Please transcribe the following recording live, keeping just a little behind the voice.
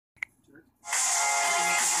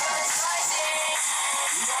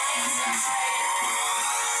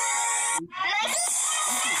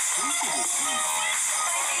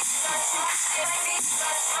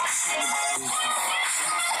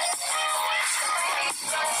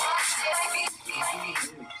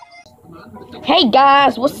Hey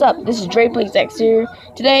guys, what's up? This is DREPLAYZX here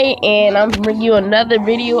today, and I'm bringing you another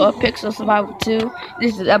video of Pixel Survival 2.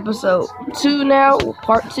 This is episode 2 now,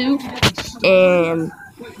 part 2, and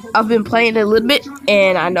I've been playing it a little bit,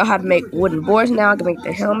 and I know how to make wooden boards now. I can make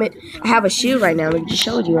the helmet. I have a shield right now. I just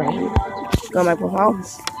showed you right here. Go on my profile.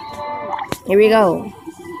 Here we go.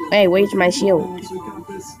 Hey, where's my shield?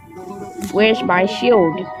 Where's my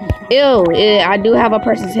shield? Ew, I do have a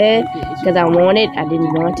person's head because I want it. I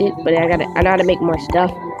didn't want it, but I know how to make more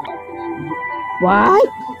stuff. What?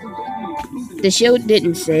 The shield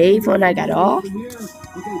didn't save when I got off?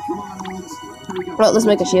 Well, let's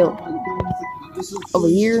make a shield. Over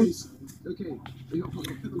here.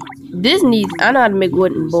 This needs, I know how to make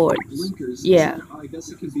wooden boards. Yeah.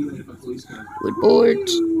 Wood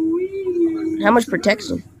boards. How much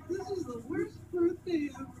protection?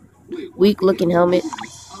 Weak looking helmet.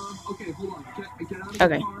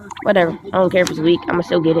 Okay, whatever. I don't care if it's weak. I'ma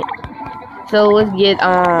still get it. So let's get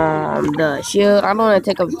the shield. I don't want to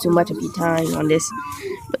take up too much of your time on this.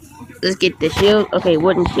 But let's get the shield. Okay,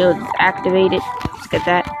 wooden shield is activated. Let's get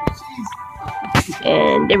that.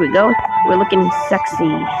 And there we go. We're looking sexy.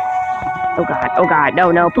 Oh god, oh god,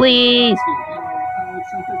 no, please.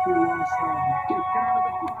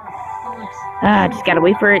 Just gotta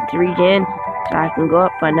wait for it to regen so I can go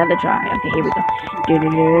up for another try. Okay, here we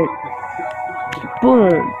go.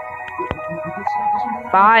 Boom.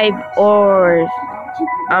 5 ores.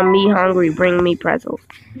 I'm me hungry. Bring me pretzels.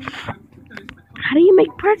 How do you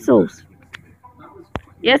make pretzels?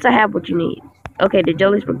 Yes, I have what you need. Okay, the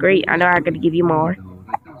jellies were great. I know I gotta give you more.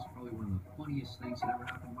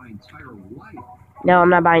 No, I'm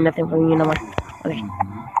not buying nothing from you no more. Okay.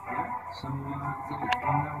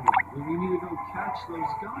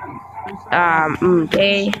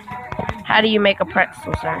 Okay. How do you make a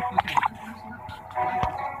pretzel, sir?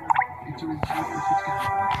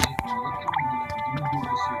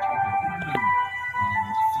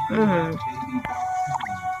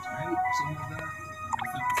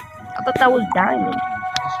 I thought that was diamond.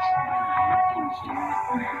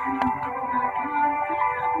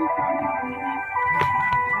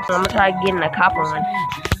 So I'm gonna try getting a copper one.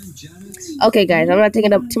 Okay, guys, I'm not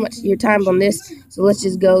taking up too much of your time on this, so let's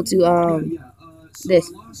just go to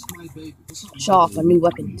this. Show off our new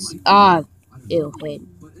weapons. Ew, head.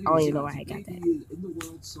 I don't even know why I got that.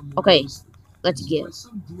 Okay, let's get.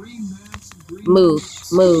 Move.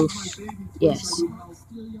 Yes.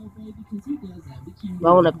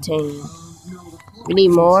 Bone obtained. We need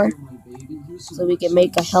more so we can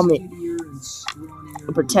make a helmet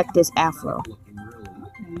to protect this afro.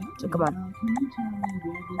 So come on.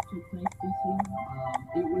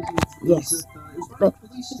 Yes. Look,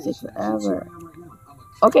 it takes forever.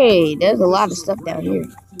 Okay, there's a lot of stuff down here.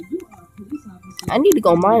 I need to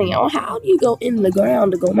go mining. Oh, how do you go in the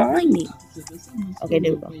ground to go mining? Okay,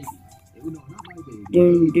 there we go.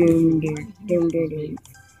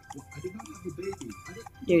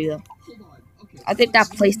 There we go. I think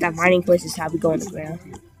that mining place is how we go in the ground.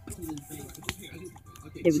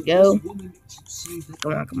 There we go.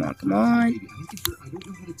 Come on.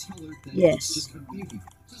 Yes.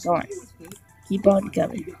 Go on. Keep on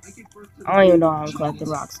coming. I don't even know how I'm collecting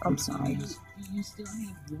rocks. I'm sorry.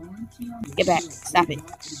 Get back. Stop it.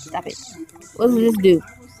 What does this do?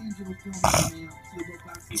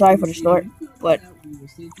 Sorry for the snort, but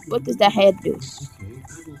what does that head do?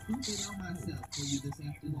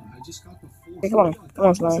 Okay, come on,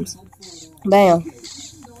 slimes. Bam.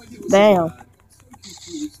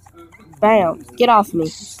 Get off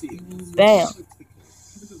me. Bam.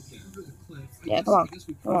 Yeah, come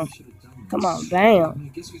on,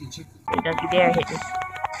 bam. Don't you dare hit me.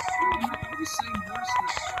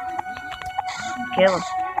 Kill him.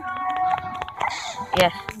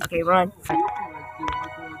 Yes. Okay, run.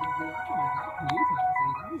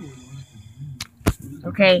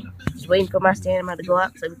 Okay, just waiting for my stamina to go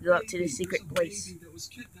up so we can go up to the secret place.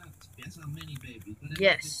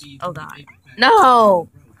 Yes. Oh god. No!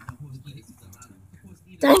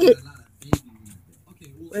 Dang it!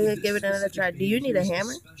 We're gonna give it another try. Do you need a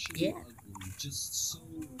hammer? Yeah.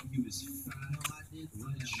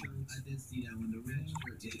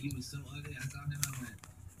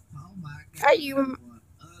 Are you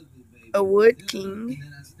a wood king?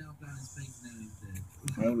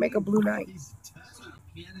 I make a blue knight.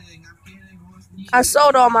 I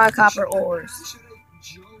sold all my copper ores.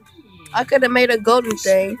 I could have made a golden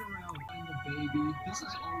thing.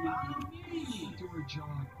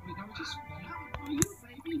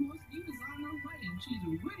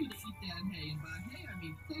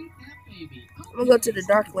 I'm gonna go to the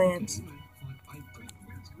Darklands.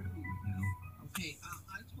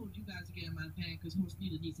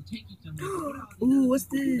 Ooh, what's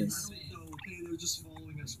this?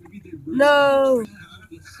 No.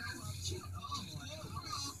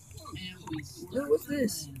 Ooh, what's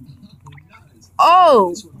this?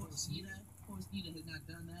 Oh.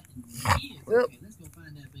 Well,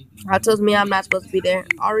 that tells me I'm not supposed to be there.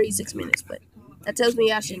 Already 6 minutes, but that tells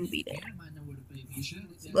me I shouldn't be there.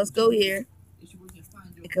 Let's go here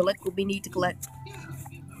and collect what we need to collect.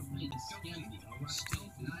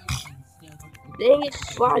 Dang it,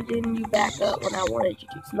 why didn't you back up when I wanted you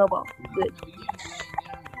to? Snowball. Good.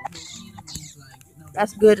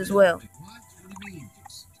 That's good as well.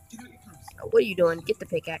 What are you doing? Get the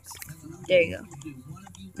pickaxe. There you go.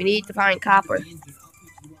 We need to find copper.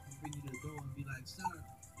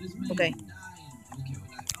 Okay.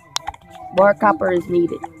 More copper is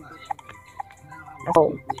needed.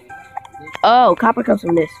 Oh, copper comes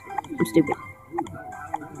from this. I'm stupid.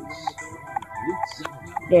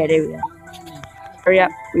 There we go. Hurry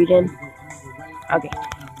up, read in. Okay.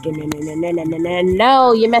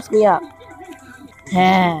 No, you messed me up.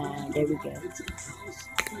 Ah, there we go.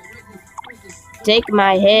 Take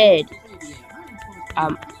my head.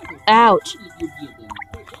 Ouch.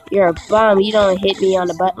 You're a bum. You don't hit me on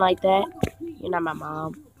the butt like that. You're not my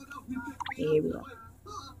mom. Okay, here we go.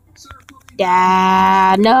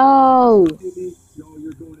 No.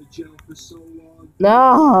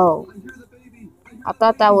 No. I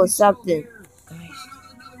thought that was something.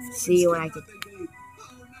 See you when I get.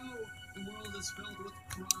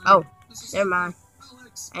 Oh, never mind.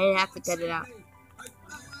 I didn't have to cut it out.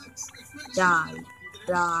 Die.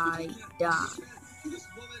 Die. Die.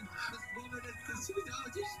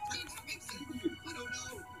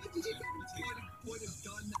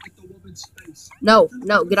 No,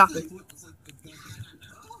 no, get off me.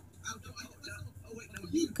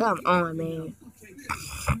 Come on, man.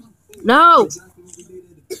 No!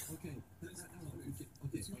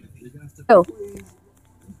 Oh.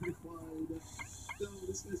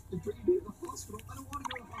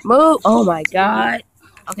 Move! Oh my god.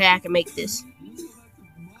 Okay, I can make this.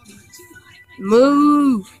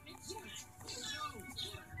 Move!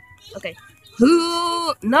 Okay.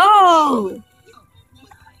 No!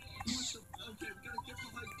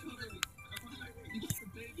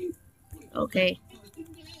 Okay.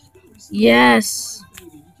 Yes!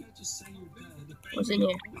 What's in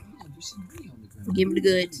here? Give me the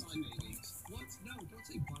goods.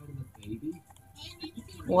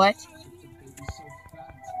 What?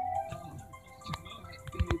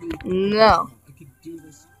 No.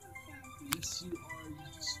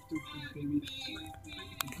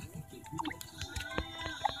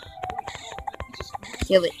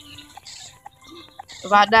 Kill it.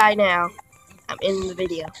 If I die now, I'm in the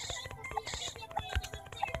video.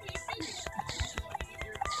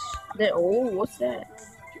 Oh, what's that?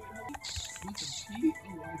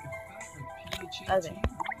 Okay.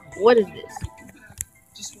 What is this?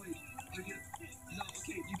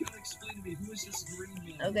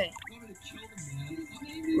 Okay.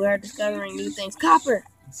 We are discovering new things. Copper!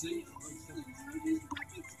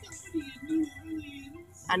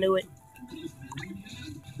 I knew it.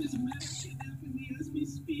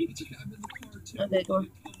 Okay, go on.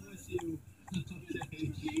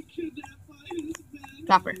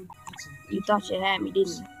 Copper. You thought you had me,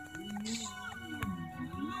 didn't you?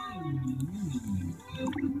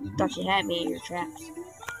 You thought you had me in your traps.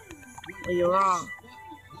 Well, you're wrong.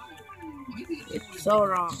 You're so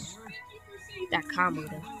wrong. That combo,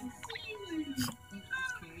 though.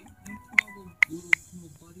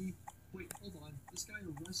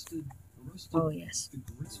 Oh, yes.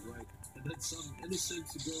 Some innocent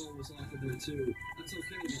girl was off in there too. That's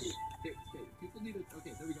okay though. Okay, people need it.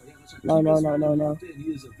 Okay, there we go. Yeah, that's right. No. He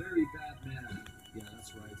is a very bad man. Yeah,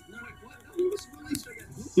 that's right. No, what? No, he was released again.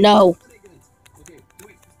 No. Okay,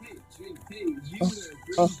 wait. Hey, you there,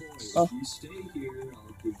 green boy. You stay here.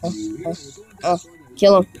 I'll give you.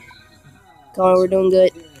 Kill him. Come on, we're doing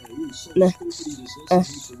good.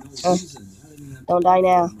 Don't die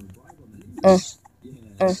now.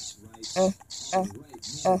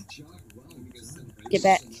 Get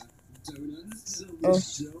back.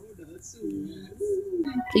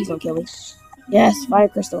 Please don't kill me. Yes, fire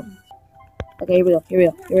crystal. Okay, here we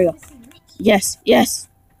go. Yes.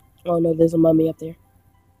 Oh no, there's a mummy up there.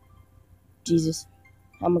 Jesus.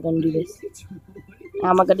 How am I gonna do this?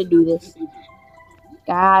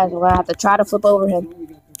 Guys, I'm gonna have to try to flip over him.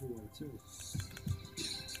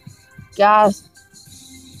 Guys,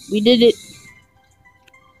 we did it.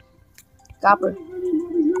 Copper.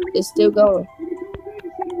 It's still going.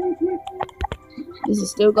 This is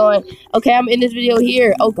still going. Okay, I'm in this video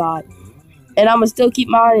here. Oh God. And I'm gonna still keep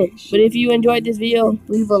mining. But if you enjoyed this video,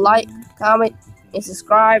 leave a like, comment, and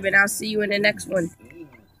subscribe, and I'll see you in the next one.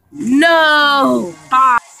 No!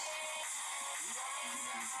 Bye!